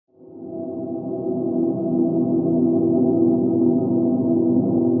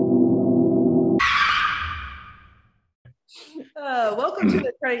Welcome to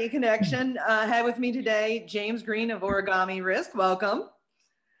the Credit Connection. I have with me today James Green of Origami Risk. Welcome.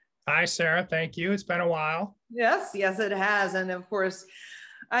 Hi, Sarah. Thank you. It's been a while. Yes, it has. And of course,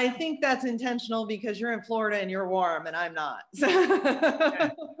 I think that's intentional because you're in Florida and you're warm and I'm not.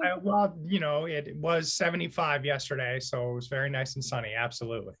 Well, it was 75 yesterday, so it was very nice and sunny.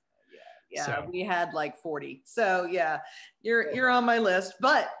 Absolutely. Yeah, we had like 40. So yeah, you're on my list,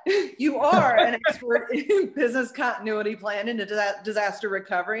 but you are an expert in business continuity planning and disaster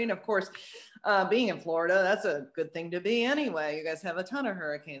recovery. And of course, being in Florida, that's a good thing to be anyway. You guys have a ton of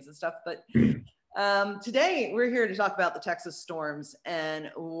hurricanes and stuff, but today we're here to talk about the Texas storms and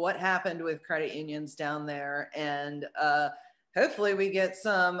what happened with credit unions down there. And hopefully we get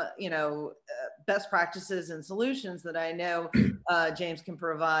some, best practices and solutions that I know James can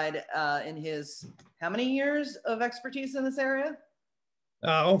provide in his, how many years of expertise in this area?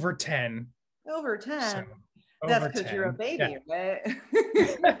 Over 10. Over 10. So, that's because you're a baby, yeah.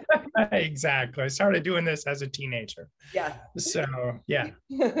 Right? Exactly. I started doing this as a teenager. Yeah. So, yeah.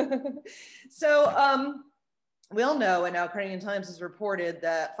 So, we all know, and now Credit Union Times has reported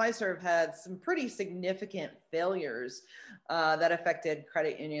that Fiserv had some pretty significant failures that affected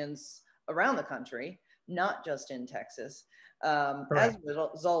credit unions around the country, not just in Texas, as a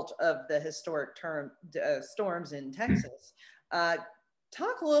result of the historic storms in Texas.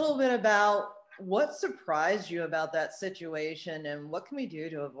 Talk a little bit about what surprised you about that situation and what can we do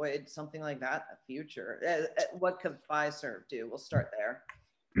to avoid something like that in the future? What could Fiserv do? We'll start there.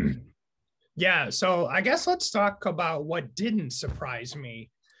 Yeah, so I guess let's talk about what didn't surprise me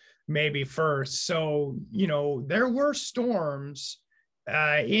maybe first. So, there were storms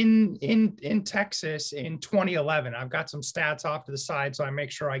in Texas in 2011. I've got some stats off to the side, so I make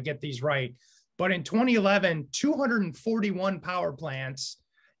sure I get these right. But in 2011, 241 power plants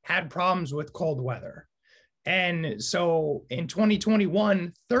had problems with cold weather. And so in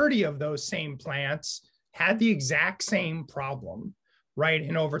 2021, 30 of those same plants had the exact same problem, right?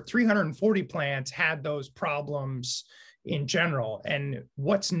 And over 340 plants had those problems in general. And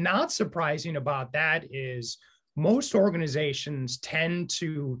what's not surprising about that is most organizations tend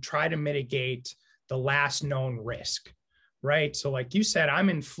to try to mitigate the last known risk, right? So like you said, I'm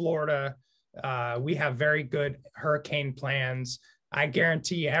in Florida. We have very good hurricane plans. I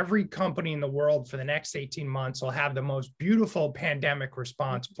guarantee every company in the world for the next 18 months will have the most beautiful pandemic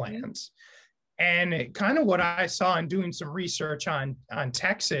response plans. And kind of what I saw in doing some research on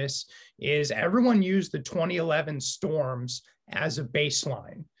Texas is everyone used the 2011 storms as a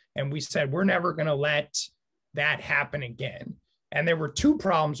baseline. And we said, we're never going to let that happen again. And there were two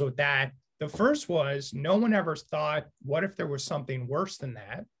problems with that. The first was no one ever thought, what if there was something worse than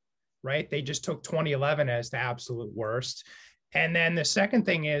that, right? They just took 2011 as the absolute worst. And then the second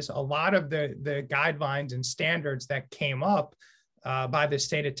thing is a lot of the guidelines and standards that came up by the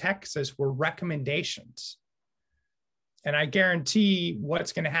state of Texas were recommendations. And I guarantee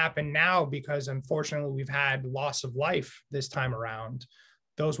what's going to happen now, because unfortunately we've had loss of life this time around,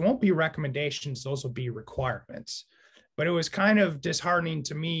 those won't be recommendations, those will be requirements. But it was kind of disheartening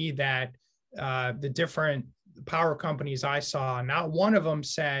to me that the different power companies I saw, not one of them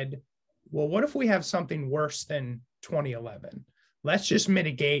said, well, what if we have something worse than 2011? Let's just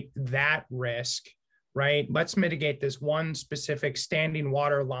mitigate that risk, right? Let's mitigate this one specific standing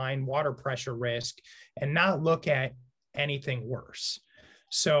water line, water pressure risk, and not look at anything worse.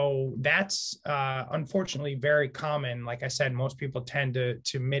 So that's unfortunately very common. Like I said, most people tend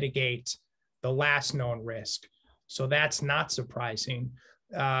to mitigate the last known risk. So that's not surprising.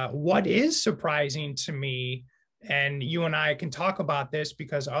 What is surprising to me, and you and I can talk about this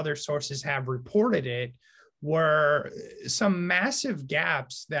because other sources have reported it, were some massive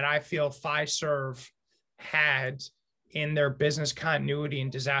gaps that I feel Fiserv had in their business continuity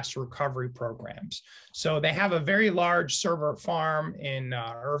and disaster recovery programs. So they have a very large server farm in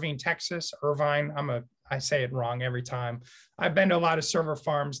Irving, Texas. Irvine, I say it wrong every time. I've been to a lot of server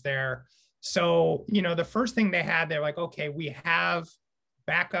farms there. So, the first thing they had, they're like, okay, we have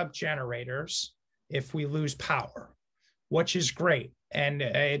backup generators if we lose power, which is great. And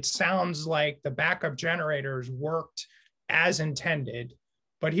it sounds like the backup generators worked as intended.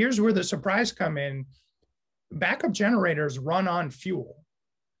 But here's where the surprise come in. Backup generators run on fuel.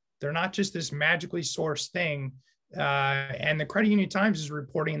 They're not just this magically sourced thing. And the Credit Union Times is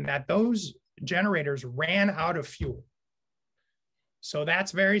reporting that those generators ran out of fuel. So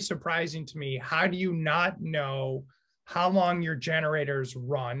that's very surprising to me. How do you not know how long your generators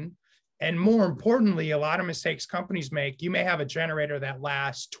run? And more importantly, a lot of mistakes companies make, you may have a generator that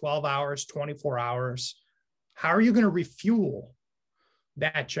lasts 12 hours, 24 hours. How are you going to refuel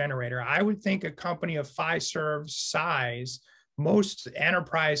that generator? I would think a company of Fiserv's size most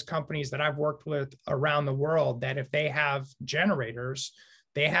enterprise companies that I've worked with around the world, that if they have generators,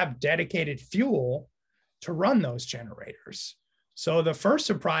 they have dedicated fuel to run those generators. So the first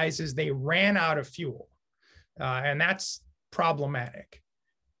surprise is they ran out of fuel, and that's problematic.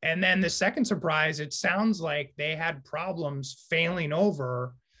 And then the second surprise, it sounds like they had problems failing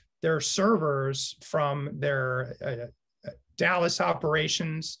over their servers from their Dallas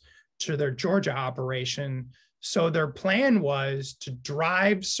operations to their Georgia operation. So their plan was to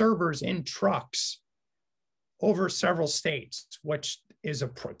drive servers in trucks over several states, which is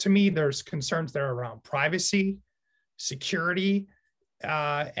to me, there's concerns there around privacy, security,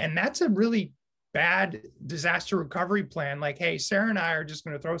 and that's a really bad disaster recovery plan. Like, hey, Sarah and I are just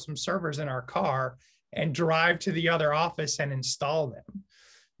going to throw some servers in our car and drive to the other office and install them.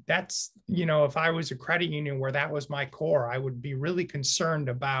 That's, if I was a credit union where that was my core, I would be really concerned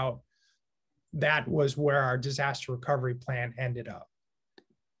about that was where our disaster recovery plan ended up.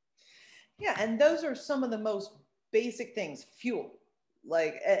 Yeah, and those are some of the most basic things, fuel.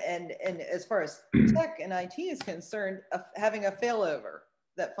 Like, and as far as tech and IT is concerned, having a failover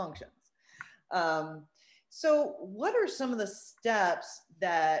that functions. So what are some of the steps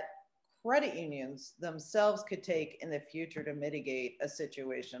that credit unions themselves could take in the future to mitigate a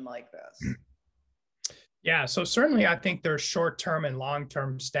situation like this? Yeah, so certainly I think there's short-term and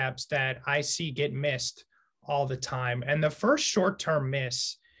long-term steps that I see get missed all the time. And the first short-term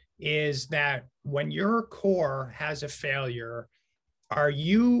miss is that when your core has a failure, are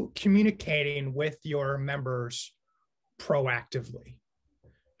you communicating with your members proactively?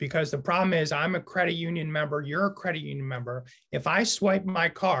 Because the problem is, I'm a credit union member, you're a credit union member. If I swipe my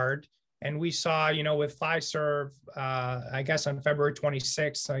card, and we saw, with Fiserv, I guess on February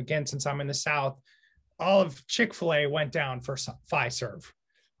 26th, again, since I'm in the South, all of Chick-fil-A went down for Fiserv.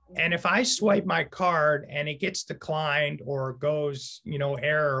 And if I swipe my card and it gets declined or goes,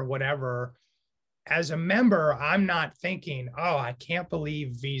 error or whatever, as a member, I'm not thinking, oh, I can't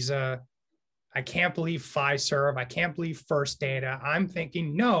believe Visa, I can't believe Fiserv, I can't believe First Data. I'm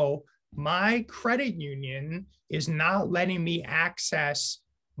thinking, no, my credit union is not letting me access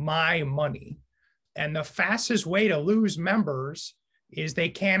my money. And the fastest way to lose members is they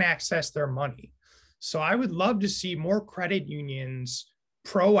can't access their money. So I would love to see more credit unions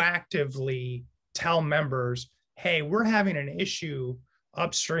proactively tell members, hey, we're having an issue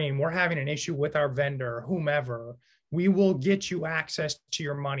upstream, we're having an issue with our vendor, whomever, we will get you access to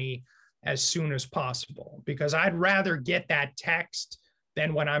your money as soon as possible. Because I'd rather get that text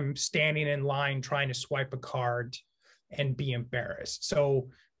than when I'm standing in line trying to swipe a card and be embarrassed. So,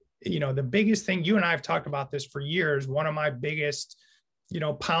 the biggest thing, you and I have talked about this for years, one of my biggest,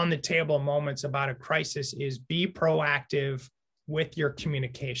 pound the table moments about a crisis is be proactive with your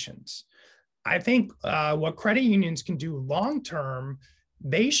communications. I think what credit unions can do long-term,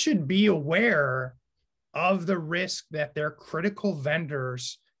 they should be aware of the risk that their critical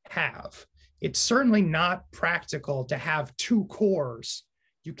vendors have. It's certainly not practical to have two cores.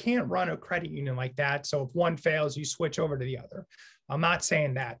 You can't run a credit union like that. So if one fails, you switch over to the other. I'm not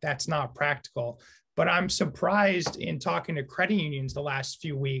saying that. That's not practical. But I'm surprised in talking to credit unions the last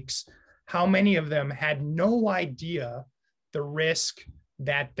few weeks, how many of them had no idea the risk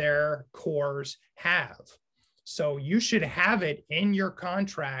that their cores have. So you should have it in your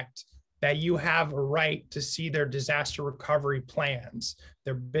contract that you have a right to see their disaster recovery plans,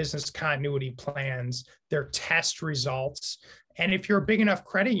 their business continuity plans, their test results. And if you're a big enough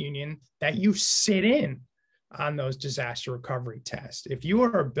credit union, that you sit in on those disaster recovery tests. If you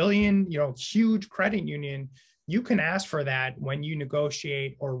are a billion, huge credit union, you can ask for that when you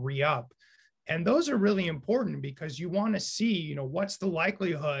negotiate or re-up. And those are really important because you want to see, what's the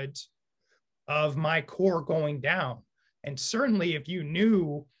likelihood of my core going down? And certainly if you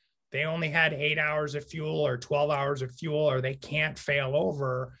knew they only had 8 hours of fuel or 12 hours of fuel, or they can't fail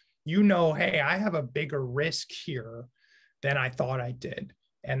over, hey, I have a bigger risk here than I thought I did.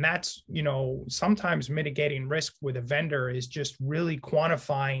 And that's, sometimes mitigating risk with a vendor is just really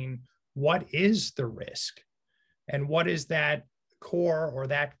quantifying what is the risk and what is that core or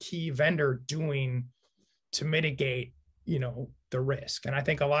that key vendor doing to mitigate, the risk. And I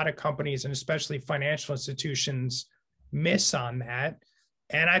think a lot of companies, and especially financial institutions, miss on that.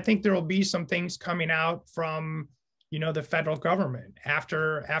 And I think there will be some things coming out from, the federal government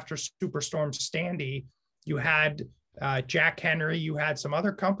after Superstorm Sandy. You had Jack Henry, you had some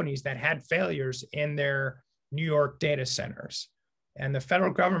other companies that had failures in their New York data centers. And the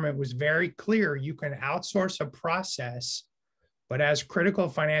federal government was very clear, you can outsource a process, but as critical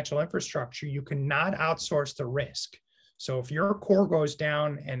financial infrastructure, you cannot outsource the risk. So if your core goes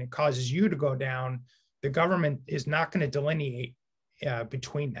down and it causes you to go down, the government is not going to delineate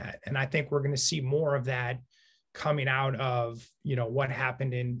between that. And I think we're going to see more of that coming out of, what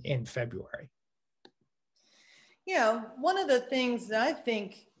happened in February. Yeah, one of the things that I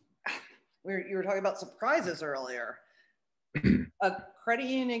think you were talking about surprises earlier. A credit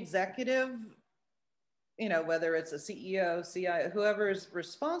union executive, whether it's a CEO, CIO, whoever is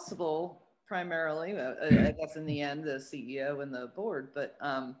responsible primarily, I guess in the end, the CEO and the board, but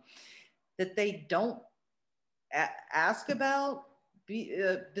that they don't ask about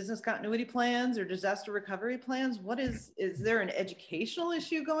business continuity plans or disaster recovery plans. Is there an educational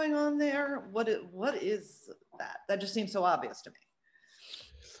issue going on there? What is that? That just seems so obvious to me.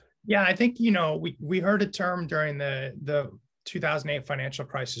 Yeah, I think, we heard a term during the 2008 financial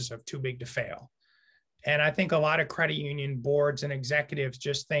crisis of too big to fail. And I think a lot of credit union boards and executives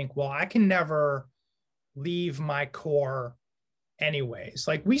just think, well, I can never leave my core anyways.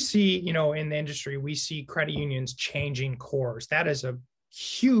 Like we see, in the industry, we see credit unions changing cores. That is a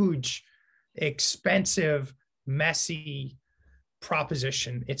huge, expensive, messy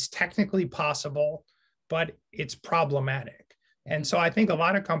proposition. It's technically possible, but it's problematic. And so I think a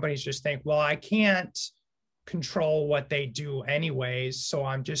lot of companies just think, well, I can't control what they do anyways, so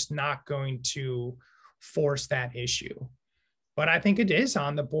I'm just not going to force that issue. But I think it is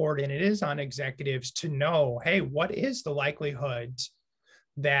on the board and it is on executives to know, hey, what is the likelihood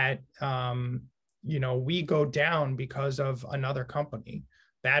that, we go down because of another company?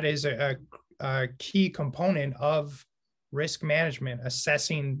 That is a key component of risk management,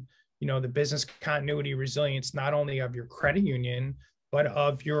 assessing, the business continuity resilience, not only of your credit union, but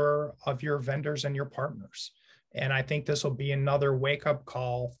of your vendors and your partners. And I think this will be another wake-up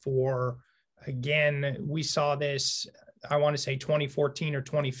call for, again, we saw this, I want to say 2014 or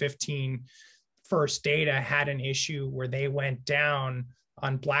 2015, First Data had an issue where they went down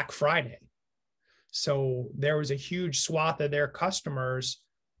on Black Friday. So there was a huge swath of their customers,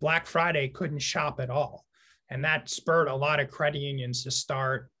 Black Friday couldn't shop at all. And that spurred a lot of credit unions to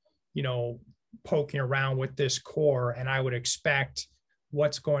start, poking around with this core. And I would expect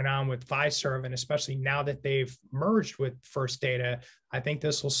what's going on with Fiserv, and especially now that they've merged with First Data, I think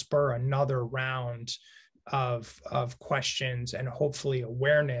this will spur another round of questions and hopefully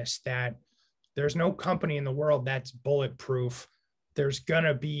awareness that there's no company in the world that's bulletproof. There's going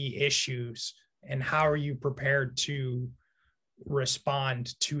to be issues, and how are you prepared to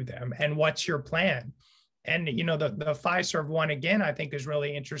respond to them, and what's your plan? And the Fiserv one, again, I think is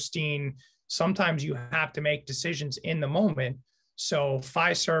really interesting. Sometimes you have to make decisions in the moment. So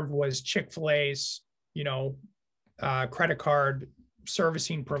Fiserv was Chick-fil-A's, credit card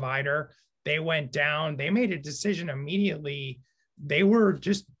servicing provider. They went down, they made a decision immediately. They were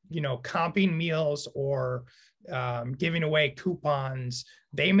just, comping meals or giving away coupons.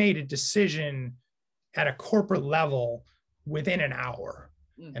 They made a decision at a corporate level within an hour.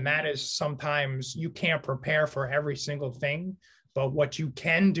 Mm-hmm. And that is, sometimes you can't prepare for every single thing, but what you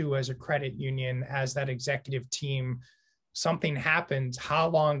can do as a credit union, as that executive team, something happens, how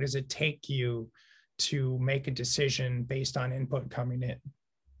long does it take you to make a decision based on input coming in?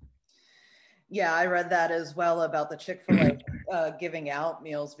 Yeah, I read that as well about the Chick-fil-A giving out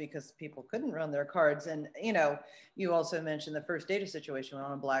meals because people couldn't run their cards. And, you also mentioned the First Data situation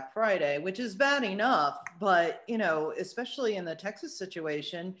on Black Friday, which is bad enough. But, especially in the Texas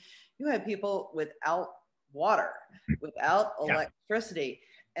situation, you had people without water, without electricity.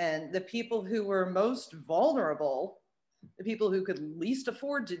 And the people who were most vulnerable, the people who could least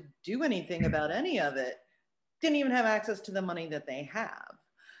afford to do anything about any of it, didn't even have access to the money that they have.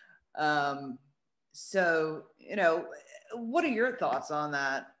 So, what are your thoughts on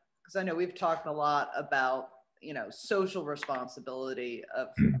that? Because I know we've talked a lot about, social responsibility of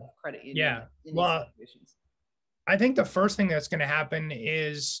credit union. Yeah. Well, situations. I think the first thing that's going to happen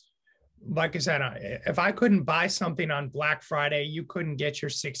is, like I said, if I couldn't buy something on Black Friday, you couldn't get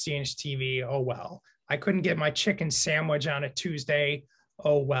your 60-inch TV. Oh, well. I couldn't get my chicken sandwich on a Tuesday.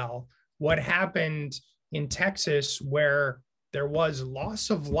 Oh, well. What happened in Texas, where there was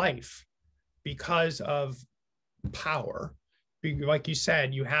loss of life because of power, like you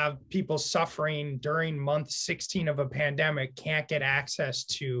said, you have people suffering during month 16 of a pandemic, can't get access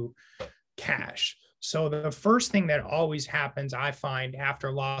to cash. So the first thing that always happens, I find,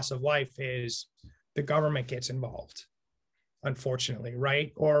 after loss of life is the government gets involved, unfortunately,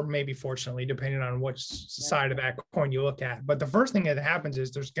 right? Or maybe fortunately, depending on which side of that coin you look at. But the first thing that happens is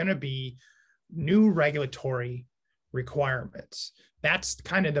there's going to be new regulatory requirements. That's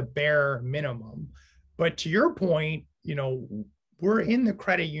kind of the bare minimum. But to your point, we're in the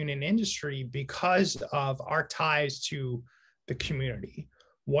credit union industry because of our ties to the community.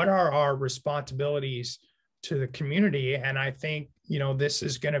 What are our responsibilities to the community? And I think, this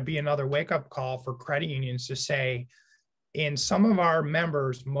is going to be another wake-up call for credit unions to say, in some of our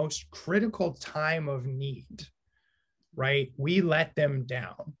members' most critical time of need, right, we let them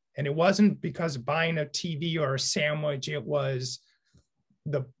down. And it wasn't because buying a TV or a sandwich, it was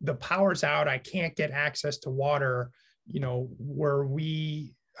the power's out, I can't get access to water.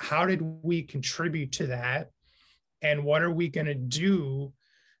 How did we contribute to that? And what are we going to do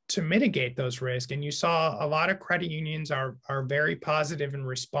to mitigate those risks? And you saw a lot of credit unions are very positive in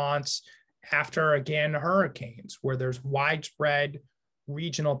response after, again, hurricanes, where there's widespread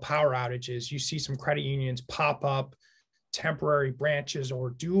regional power outages. You see some credit unions pop up temporary branches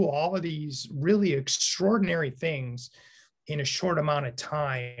or do all of these really extraordinary things in a short amount of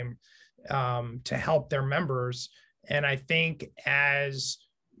time to help their members. And I think as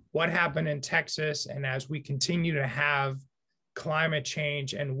what happened in Texas, and as we continue to have climate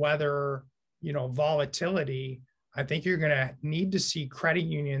change and weather, volatility, I think you're going to need to see credit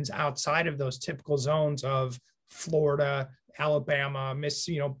unions outside of those typical zones of Florida, Alabama,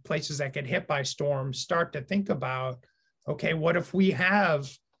 places that get hit by storms, start to think about, okay, what if we have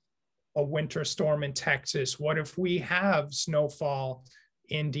a winter storm in Texas? What if we have snowfall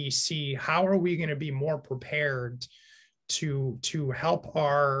in DC? How are we going to be more prepared to help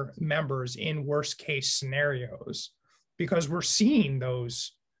our members in worst case scenarios? Because we're seeing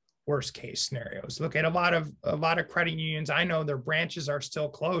those worst case scenarios. Look at a lot of credit unions. I know their branches are still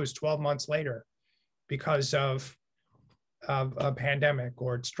closed 12 months later because of a pandemic,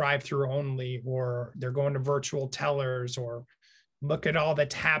 or it's drive-through only, or they're going to virtual tellers, or look at all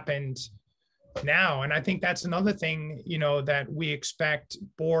that's happened now. And I think that's another thing, that we expect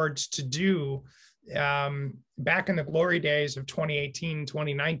boards to do. Back in the glory days of 2018,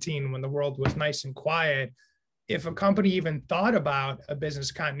 2019, when the world was nice and quiet, if a company even thought about a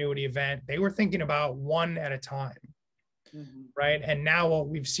business continuity event, they were thinking about one at a time, right? And now what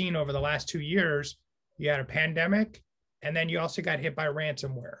we've seen over the last 2 years, you had a pandemic, and then you also got hit by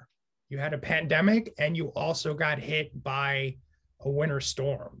ransomware. You had a pandemic, and you also got hit by a winter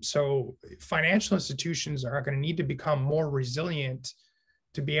storm. So financial institutions are going to need to become more resilient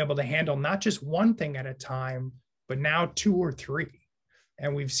to be able to handle not just one thing at a time, but now 2 or 3.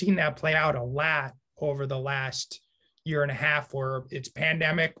 And we've seen that play out a lot over the last year and a half, where it's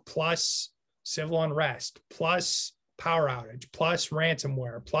pandemic plus civil unrest, plus power outage, plus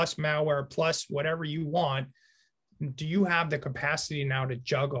ransomware, plus malware, plus whatever you want. Do you have the capacity now to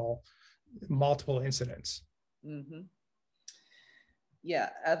juggle multiple incidents? Mm-hmm. Yeah,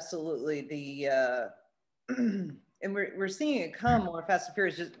 absolutely. And we're seeing it come more fast and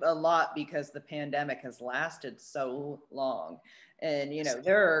furious, just a lot because the pandemic has lasted so long. And,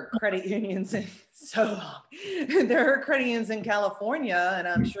 there are credit unions there are credit unions in California, and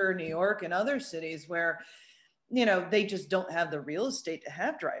I'm sure New York and other cities where, they just don't have the real estate to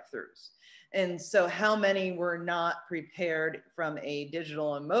have drive-throughs. And so how many were not prepared from a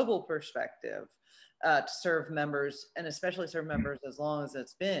digital and mobile perspective to serve members, and especially serve members as long as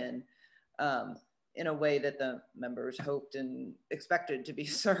it's been, in a way that the members hoped and expected to be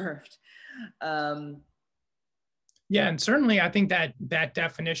served. Yeah, and certainly I think that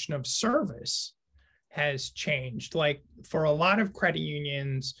definition of service has changed. Like for a lot of credit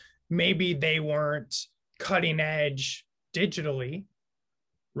unions, maybe they weren't cutting edge digitally,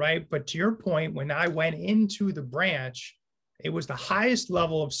 right? But to your point, when I went into the branch, it was the highest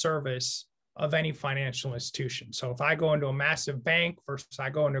level of service of any financial institution. So if I go into a massive bank versus I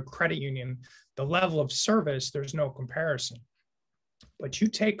go into a credit union, the level of service, there's no comparison. But you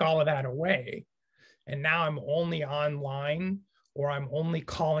take all of that away, and now I'm only online, or I'm only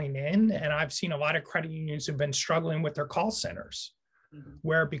calling in. And I've seen a lot of credit unions who've been struggling with their call centers,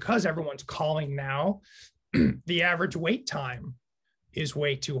 where because everyone's calling now, the average wait time is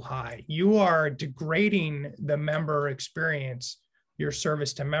way too high. You are degrading the member experience, your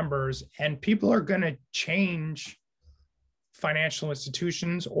service to members, and people are going to change financial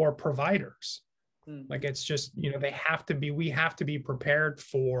institutions or providers. Like it's just, we have to be prepared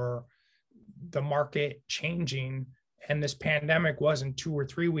for the market changing. And this pandemic wasn't 2 or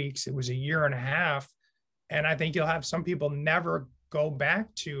 3 weeks, it was a year and a half. And I think you'll have some people never go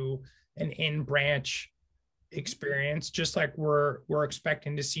back to an in-branch experience, just like we're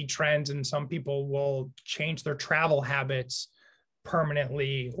expecting to see trends, and some people will change their travel habits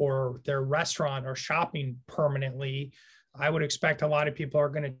permanently, or their restaurant or shopping permanently. I would expect a lot of people are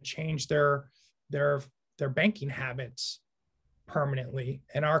going to change their banking habits permanently.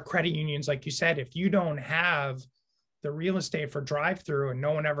 And our credit unions, like you said, if you don't have the real estate for drive-through and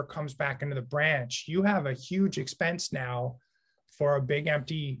no one ever comes back into the branch, you have a huge expense now for a big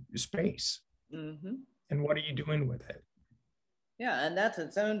empty space. And what are you doing with it? Yeah, and that's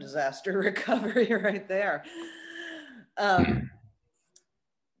its own disaster recovery right there. Um,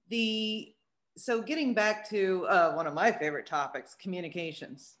 so getting back to one of my favorite topics,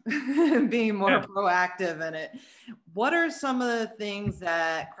 communications, being more Yeah. proactive in it. What are some of the things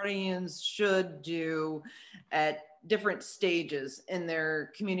that credit unions should do at different stages in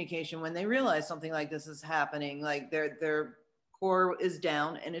their communication when they realize something like this is happening? Like their core is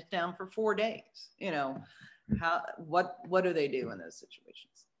down and it's down for 4 days. You know, what do they do in those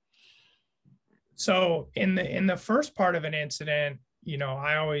situations? So in the first part of an incident,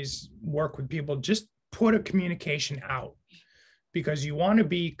 I always work with people, just put a communication out, because you want to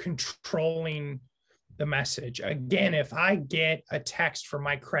be controlling the message. Again, if I get a text from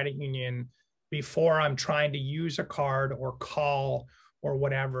my credit union before I'm trying to use a card or call or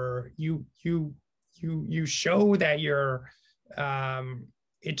whatever, you show that you're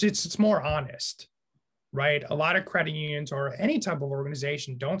it's more honest, right? A lot of credit unions or any type of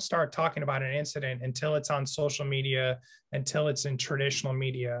organization don't start talking about an incident until it's on social media, until it's in traditional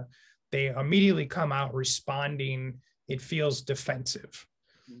media. They immediately come out responding. It feels defensive,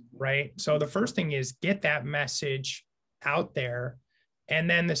 right? So the first thing is get that message out there. And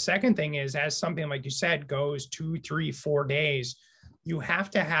then the second thing is, as something like you said goes 2, 3, 4 days, you have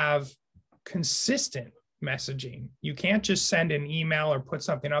to have consistent messaging. You can't just send an email or put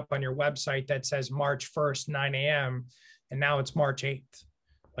something up on your website that says March 1st, 9 a.m. and now it's March 8th.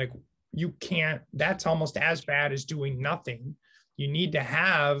 Like, you can't, that's almost as bad as doing nothing. You need to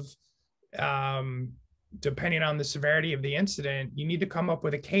have, depending on the severity of the incident, you need to come up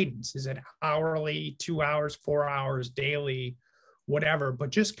with a cadence. Is it hourly, 2 hours, 4 hours, daily, whatever,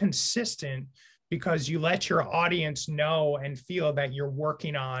 but just consistent, because you let your audience know and feel that you're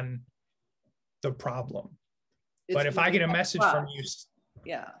working on the problem. But if I get a message from you,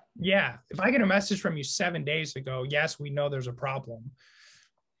 if I get a message from you 7 days ago, yes, we know there's a problem,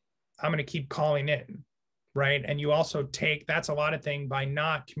 I'm going to keep calling in, right? And you also that's a lot of things. By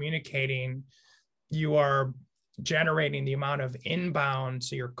not communicating, you are generating the amount of inbound.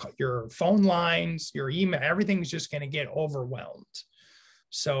 So your phone lines, your email, everything's just going to get overwhelmed.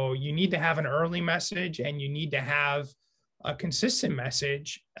 So you need to have an early message, and you need to have a consistent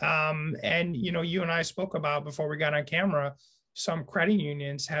message. And, you and I spoke about before we got on camera, some credit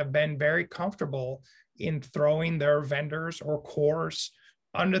unions have been very comfortable in throwing their vendors or cores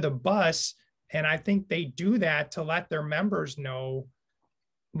under the bus. And I think they do that to let their members know,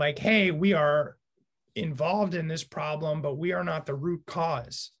 like, hey, we are involved in this problem, but we are not the root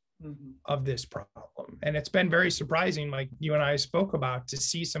cause of this problem. And it's been very surprising, like you and I spoke about, to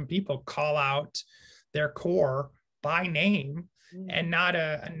see some people call out their core by name and not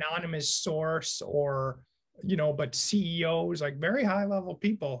an anonymous source or, but CEOs, like very high level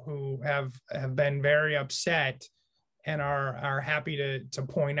people who have been very upset and are happy to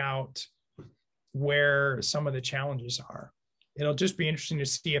point out where some of the challenges are. It'll just be interesting to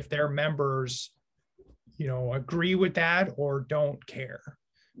see if their members, agree with that or don't care.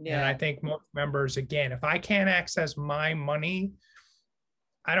 Yeah. And I think most members, again, if I can't access my money,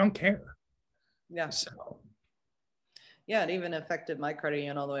 I don't care. Yeah. So. Yeah, it even affected my credit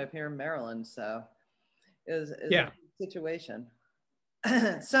union all the way up here in Maryland. So it was a situation.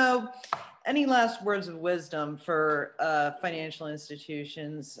 So any last words of wisdom for financial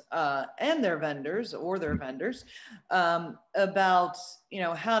institutions and their vendors about,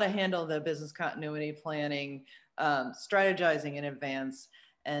 how to handle the business continuity planning, strategizing in advance,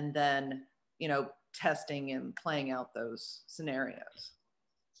 and then, testing and playing out those scenarios?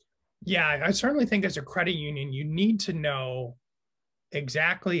 Yeah, I certainly think as a credit union, you need to know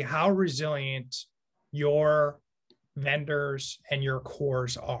exactly how resilient your vendors and your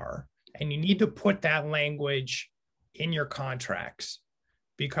cores are. And you need to put that language in your contracts,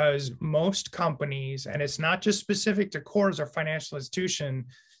 because most companies, and it's not just specific to cores or financial institution,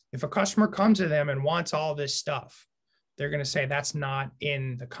 if a customer comes to them and wants all this stuff, they're going to say that's not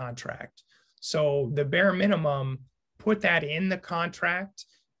in the contract. So the bare minimum, put that in the contract.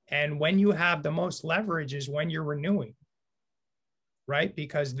 And when you have the most leverage is when you're renewing, right?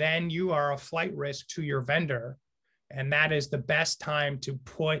 Because then you are a flight risk to your vendor. And that is the best time to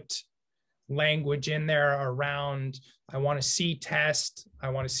put language in there around, I want to see test, I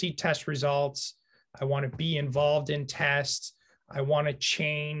want to see test results, I want to be involved in tests, I want to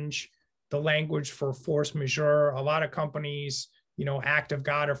change the language for force majeure. A lot of companies, act of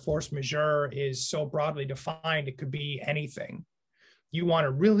God or force majeure is so broadly defined, it could be anything. You want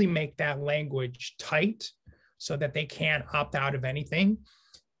to really make that language tight so that they can't opt out of anything.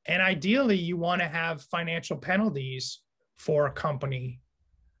 And ideally, you want to have financial penalties for a company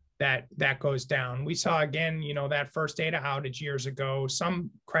that goes down. We saw again, that first data outage years ago, some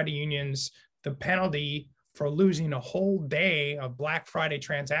credit unions, the penalty for losing a whole day of Black Friday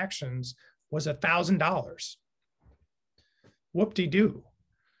transactions was $1,000. Whoop-de-doo.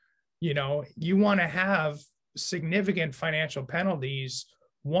 You want to have significant financial penalties,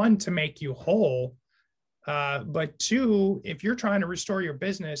 one, to make you whole, but two, if you're trying to restore your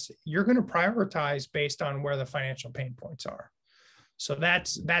business, you're going to prioritize based on where the financial pain points are. So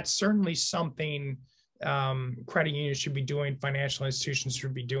that's certainly something credit unions should be doing, financial institutions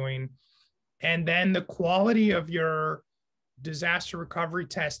should be doing. And then the quality of your disaster recovery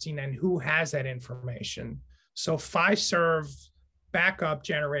testing and who has that information. So Fiserv backup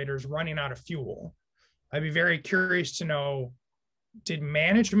generators running out of fuel. I'd be very curious to know, did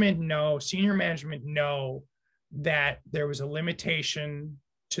management know, senior management know that there was a limitation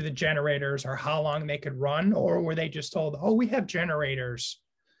to the generators or how long they could run? Or were they just told, oh, we have generators,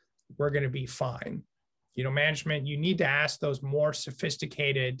 we're going to be fine? Management, you need to ask those more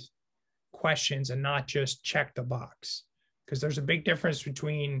sophisticated questions and not just check the box, because there's a big difference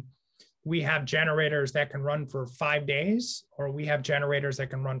between we have generators that can run for 5 days or we have generators that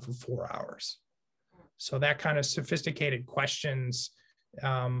can run for 4 hours. So that kind of sophisticated questions,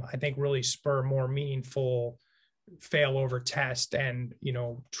 I think, really spur more meaningful failover test and,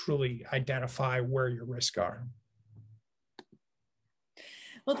 truly identify where your risks are.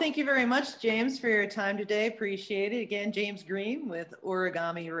 Well, thank you very much, James, for your time today. Appreciate it. Again, James Green with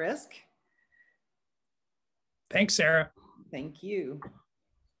Origami Risk. Thanks, Sarah. Thank you.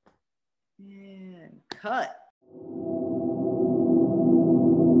 And cut.